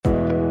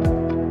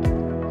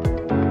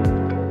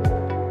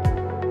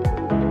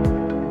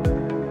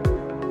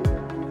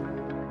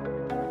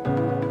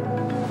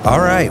All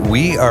right,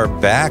 we are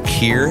back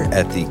here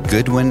at the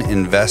Goodwin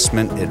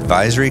Investment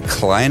Advisory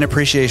Client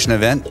Appreciation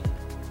Event,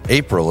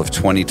 April of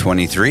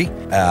 2023,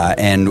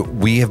 and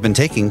we have been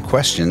taking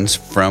questions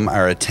from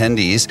our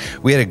attendees.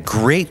 We had a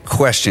great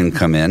question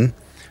come in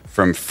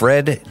from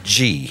Fred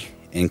G.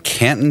 in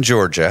Canton,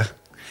 Georgia,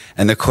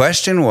 and the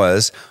question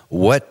was,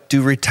 what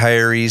do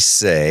retirees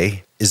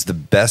say is the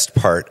best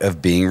part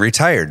of being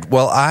retired?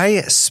 Well,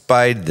 I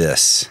spied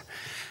this.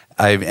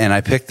 I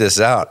picked this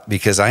out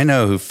because I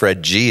know who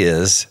Fred G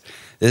is.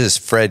 This is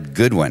Fred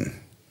Goodwin,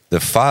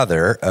 the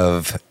father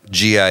of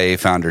GIA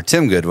founder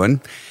Tim Goodwin.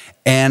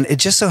 And it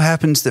just so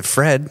happens that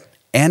Fred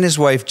and his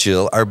wife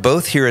Jill are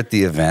both here at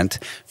the event.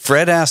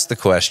 Fred asked the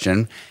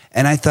question,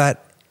 and I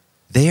thought,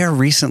 they are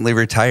recently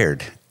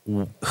retired.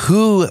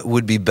 Who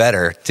would be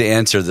better to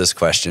answer this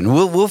question?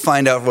 We'll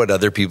find out what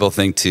other people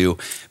think too.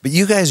 But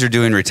you guys are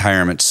doing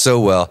retirement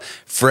so well.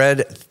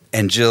 Fred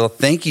and Jill,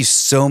 thank you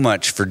so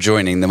much for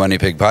joining the Money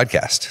Pig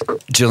podcast.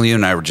 Jill, you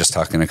and I were just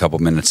talking a couple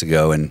minutes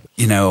ago, and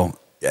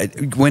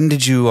when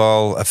did you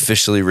all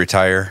officially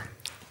retire?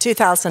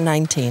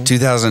 2019.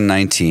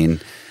 2019.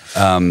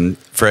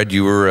 Fred,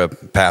 you were a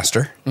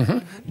pastor. Mm-hmm.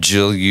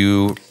 Jill,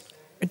 you...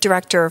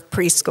 Director of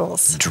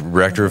preschools.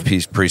 Director of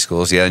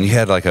preschools, yeah. And you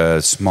had like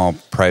a small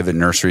private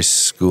nursery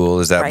school.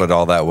 Is that what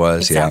all that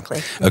was? Exactly.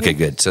 Yeah. Mm-hmm. Okay,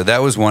 good. So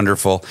that was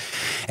wonderful.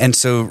 And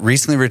so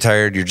recently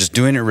retired, you're just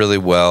doing it really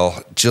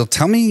well. Jill,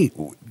 tell me,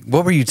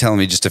 what were you telling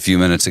me just a few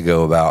minutes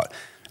ago about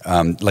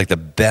like the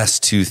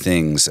best two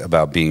things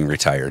about being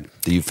retired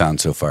that you've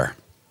found so far?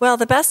 Well,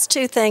 the best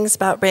two things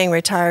about being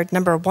retired,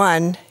 number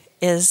one,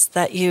 is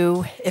that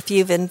if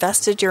you've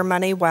invested your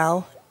money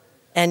well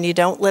and you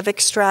don't live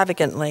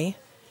extravagantly,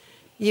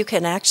 you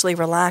can actually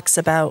relax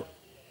about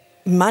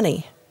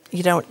money.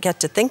 You don't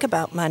get to think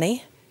about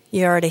money.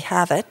 You already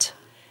have it.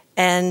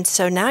 And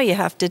so now you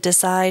have to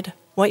decide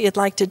what you'd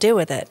like to do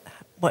with it,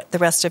 the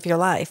rest of your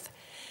life.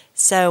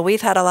 So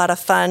we've had a lot of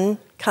fun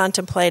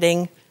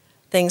contemplating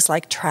things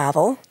like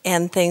travel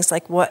and things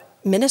like what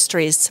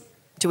ministries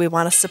do we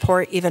want to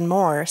support even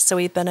more. So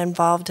we've been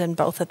involved in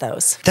both of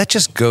those. That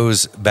just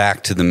goes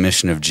back to the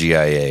mission of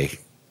GIA,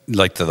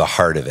 like to the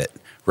heart of it.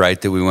 Right,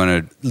 that we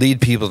want to lead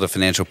people to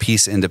financial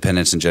peace,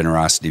 independence, and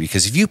generosity.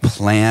 Because if you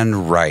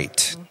plan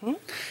right, mm-hmm.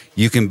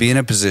 you can be in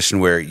a position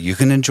where you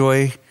can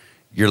enjoy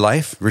your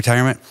life,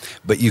 retirement,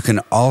 but you can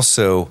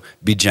also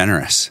be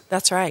generous.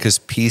 That's right. Because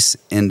peace,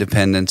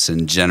 independence,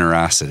 and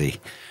generosity,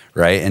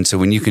 right? And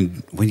so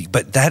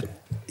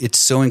it's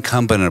so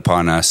incumbent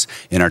upon us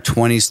in our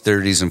 20s,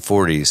 30s, and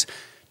 40s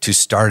to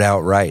start out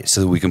right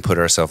so that we can put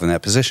ourselves in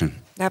that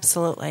position.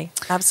 Absolutely.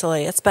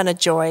 Absolutely. It's been a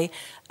joy.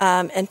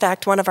 In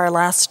fact, one of our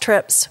last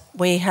trips,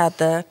 we had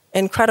the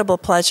incredible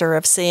pleasure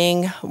of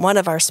seeing one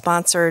of our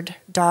sponsored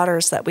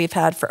daughters that we've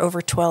had for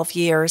over 12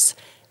 years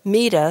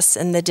meet us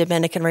in the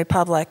Dominican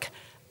Republic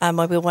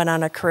when we went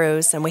on a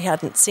cruise, and we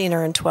hadn't seen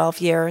her in 12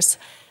 years.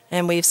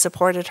 And we've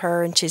supported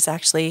her, and she's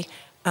actually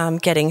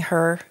getting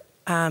her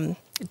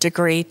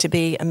degree to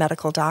be a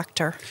medical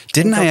doctor.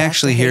 Didn't I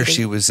actually hear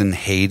she was in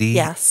Haiti?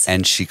 Yes.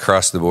 And she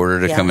crossed the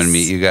border to come and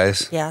meet you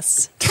guys?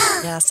 Yes.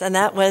 Yes. And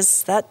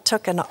that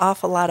took an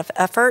awful lot of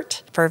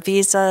effort for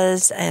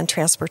visas and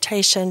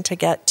transportation to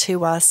get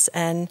to us.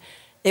 And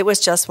it was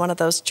just one of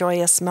those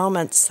joyous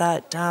moments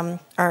that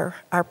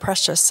are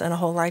precious in a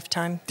whole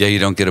lifetime. Yeah, you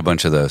don't get a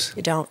bunch of those.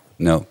 You don't.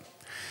 No.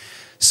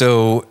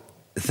 So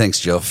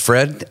thanks, Jill.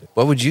 Fred,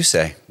 what would you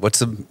say?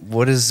 What's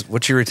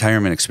your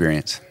retirement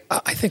experience?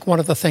 I think one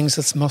of the things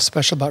that's most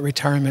special about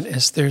retirement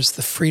is there's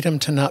the freedom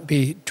to not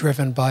be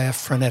driven by a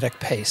frenetic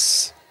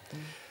pace.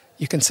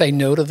 You can say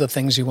no to the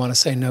things you want to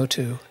say no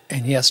to,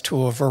 and yes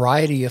to a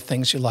variety of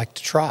things you like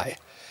to try.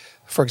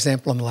 For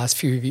example, in the last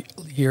few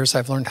years,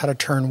 I've learned how to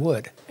turn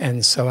wood,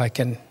 and so I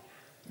can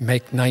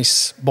make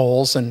nice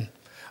bowls and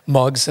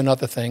mugs and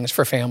other things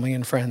for family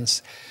and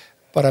friends.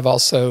 But I've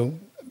also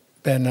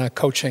been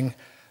coaching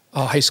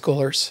high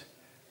schoolers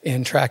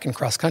in track and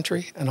cross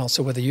country, and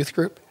also with a youth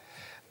group.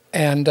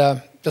 And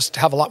just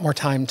have a lot more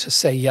time to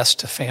say yes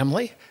to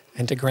family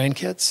and to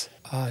grandkids,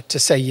 to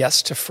say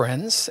yes to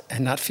friends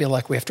and not feel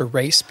like we have to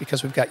race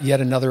because we've got yet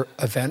another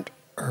event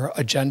or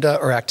agenda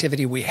or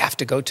activity we have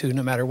to go to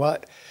no matter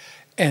what.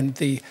 And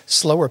the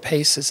slower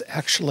pace is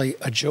actually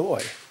a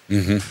joy.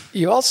 Mm-hmm.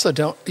 You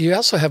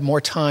also have more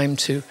time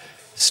to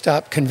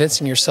stop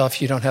convincing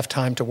yourself you don't have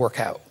time to work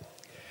out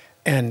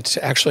and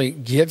to actually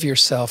give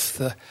yourself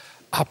the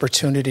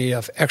opportunity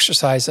of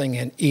exercising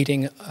and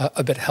eating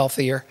a bit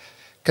healthier,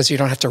 because you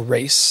don't have to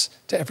race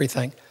to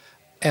everything.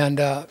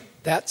 And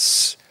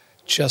that's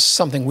just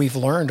something we've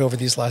learned over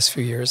these last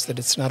few years, that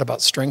it's not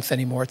about strength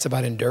anymore, it's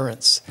about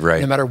endurance. Right.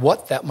 No matter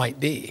what that might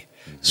be,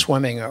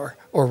 swimming or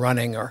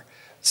running or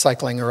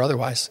cycling or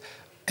otherwise.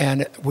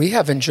 And we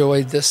have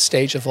enjoyed this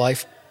stage of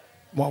life.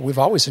 Well, we've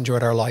always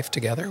enjoyed our life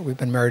together. We've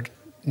been married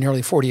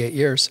nearly 48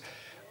 years.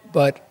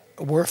 But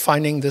we're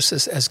finding this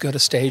is as good a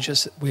stage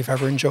as we've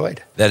ever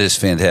enjoyed. That is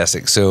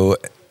fantastic. So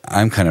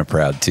I'm kind of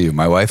proud too.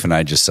 My wife and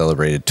I just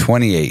celebrated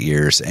 28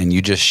 years, and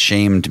you just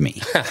shamed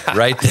me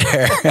right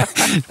there.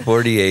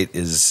 48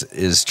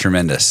 is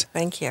tremendous.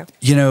 Thank you.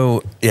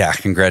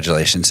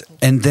 Congratulations.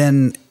 And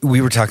then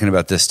we were talking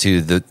about this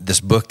too.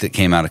 This book that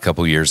came out a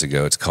couple years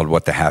ago. It's called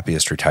 "What the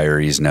Happiest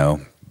Retirees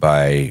Know"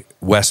 by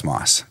Wes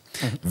Moss.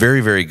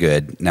 Very, very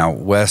good. Now,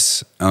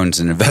 Wes owns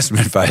an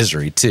investment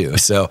advisory too.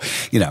 So,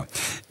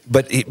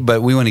 but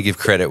we want to give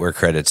credit where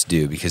credit's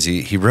due, because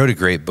he wrote a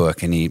great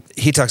book, and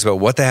he talks about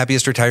what the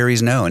happiest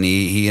retirees know. And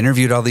he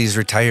interviewed all these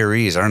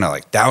retirees, I don't know,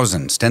 like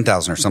thousands,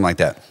 10,000 or something like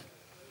that.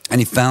 And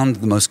he found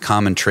the most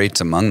common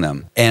traits among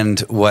them. And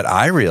what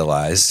I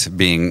realized,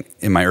 being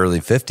in my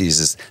early 50s,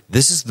 is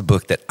this is the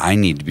book that I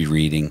need to be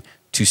reading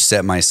to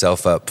set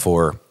myself up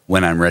for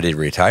when I'm ready to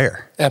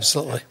retire.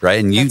 Absolutely. Right?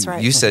 And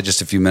you said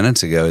just a few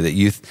minutes ago that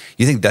you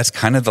think that's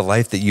kind of the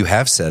life that you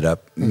have set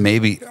up,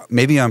 maybe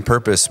on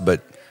purpose,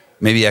 but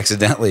maybe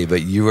accidentally,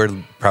 but you are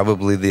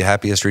probably the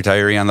happiest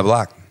retiree on the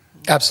block.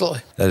 Absolutely.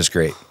 That is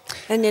great.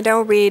 And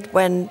Reid,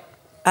 when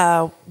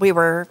we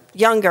were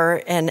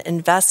younger and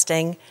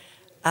investing,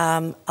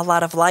 a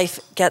lot of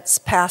life gets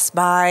passed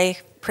by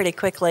pretty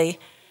quickly.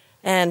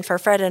 And for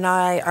Fred and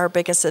I, our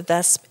biggest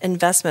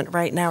investment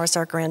right now is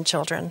our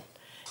grandchildren.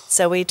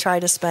 So we try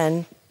to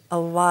spend a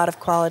lot of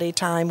quality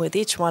time with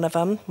each one of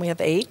them. We have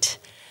 8.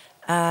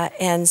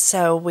 And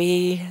so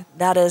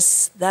that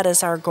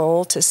is our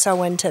goal, to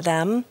sow into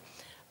them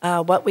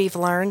what we've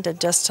learned,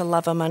 and just to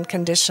love them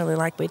unconditionally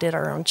like we did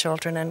our own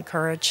children, and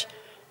encourage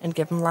and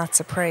give them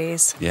lots of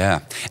praise. Yeah.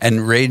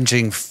 And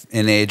ranging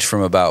in age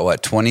from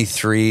about,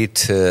 23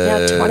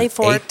 to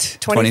 24, 8?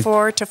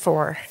 24 to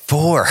 4.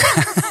 4.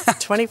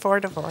 24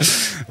 to 4.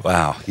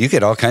 Wow. You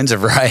get all kinds of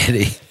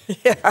variety.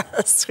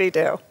 Yes, we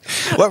do.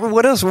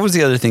 What else? What was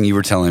the other thing you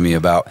were telling me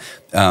about?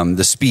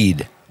 The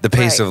speed, the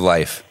pace of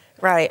life.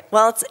 Right.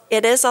 Well,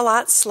 it is a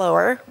lot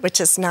slower, which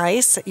is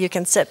nice. You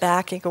can sit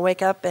back, you can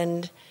wake up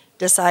and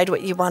decide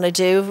what you want to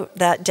do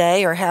that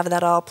day, or have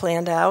that all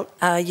planned out.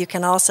 You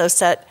can also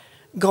set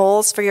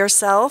goals for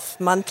yourself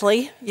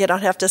monthly. You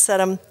don't have to set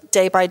them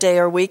day by day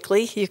or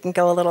weekly. You can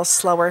go a little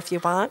slower if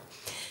you want.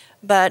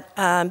 But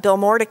Bill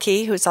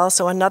Mordecai, who's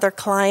also another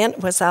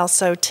client, was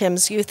also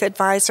Tim's youth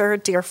advisor,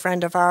 dear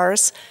friend of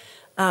ours,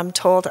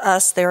 told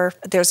us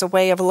there's a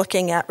way of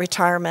looking at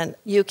retirement.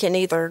 You can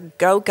either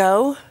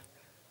go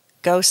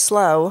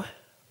slow,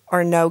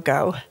 or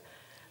no-go.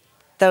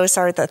 Those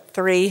are the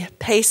 3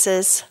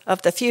 paces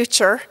of the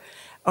future,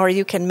 or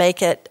you can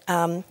make it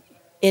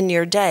in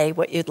your day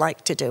what you'd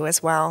like to do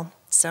as well.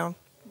 So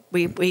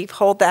we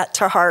hold that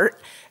to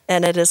heart,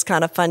 and it is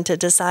kind of fun to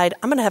decide,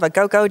 I'm going to have a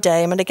go-go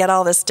day, I'm going to get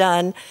all this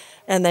done,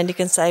 and then you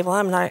can say, well,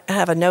 I'm not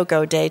have a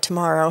no-go day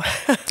tomorrow.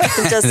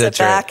 Just sit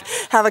back,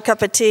 have a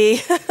cup of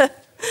tea,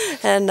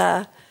 and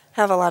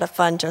have a lot of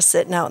fun just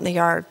sitting out in the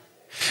yard.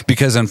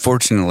 Because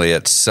unfortunately,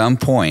 at some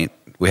point,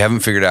 we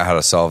haven't figured out how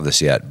to solve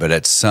this yet, but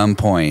at some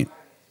point,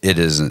 it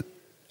isn't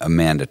a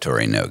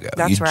mandatory no-go.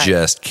 That's right. You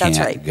just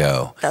can't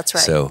go. That's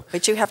right. So,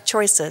 but you have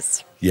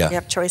choices. Yeah. You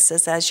have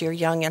choices as you're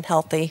young and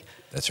healthy.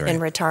 That's right.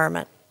 In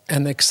retirement.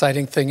 And the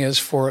exciting thing is,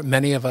 for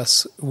many of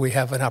us, we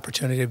have an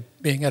opportunity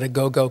of being at a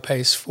go-go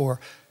pace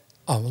for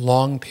a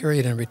long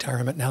period in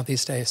retirement now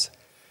these days.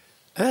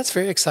 And that's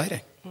very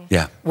exciting.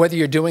 Yeah. Whether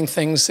you're doing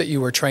things that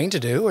you were trained to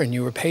do and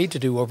you were paid to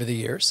do over the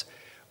years,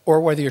 or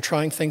whether you're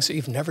trying things that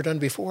you've never done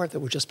before that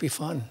would just be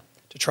fun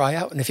to try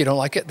out. And if you don't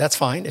like it, that's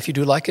fine. If you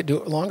do like it, do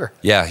it longer.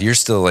 Yeah, you're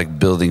still like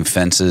building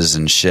fences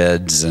and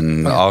sheds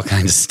and all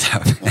kinds of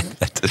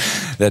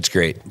stuff. That's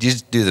great. You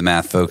just do the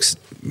math, folks.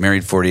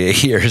 Married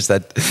 48 years.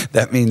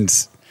 That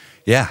means,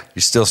 you're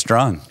still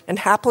strong. And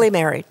happily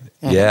married.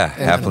 Yeah,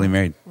 happily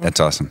married. That's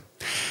awesome.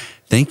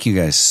 Thank you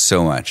guys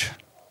so much.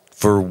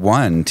 For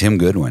one, Tim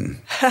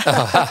Goodwin.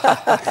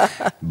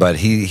 But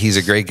he's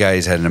a great guy.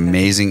 He's had an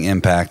amazing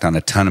impact on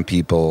a ton of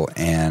people.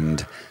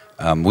 And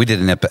we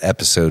did an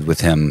episode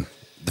with him.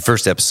 The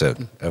first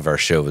episode of our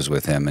show was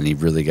with him, and he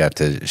really got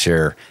to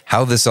share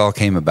how this all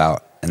came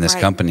about and this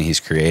company he's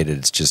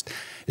created.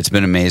 It's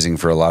been amazing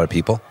for a lot of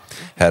people,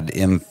 had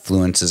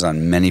influences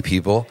on many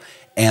people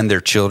and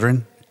their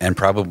children, and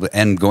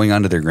going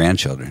on to their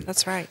grandchildren.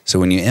 That's right. So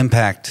when you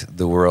impact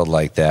the world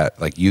like that,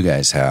 like you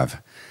guys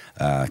have,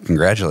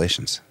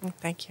 congratulations.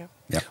 Thank you.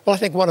 Yep. Well, I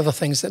think one of the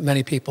things that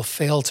many people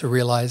fail to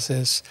realize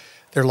is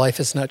their life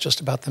is not just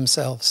about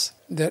themselves,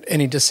 that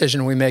any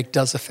decision we make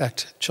does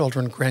affect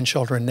children,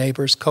 grandchildren,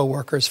 neighbors,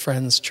 coworkers,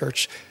 friends,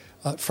 church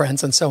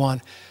friends, and so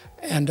on.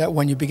 And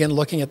when you begin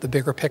looking at the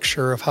bigger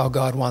picture of how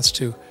God wants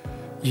to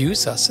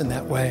use us in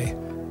that way,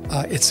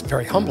 it's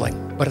very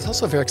humbling, but it's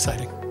also very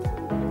exciting.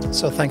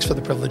 So thanks for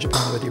the privilege of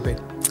being with you, Reid.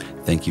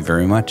 Thank you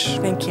very much.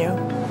 Thank you.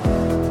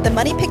 The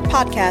Money Pick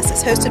podcast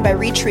is hosted by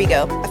Reid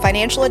Trego, a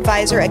financial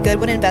advisor at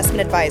Goodwin Investment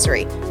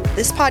Advisory.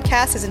 This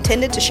podcast is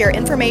intended to share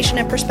information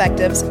and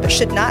perspectives, but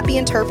should not be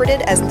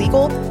interpreted as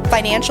legal,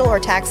 financial,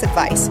 or tax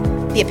advice.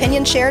 The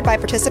opinions shared by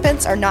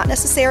participants are not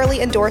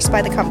necessarily endorsed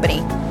by the company.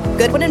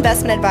 Goodwin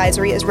Investment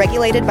Advisory is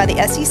regulated by the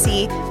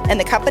SEC, and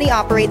the company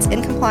operates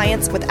in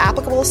compliance with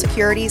applicable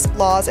securities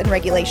laws and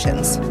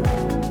regulations.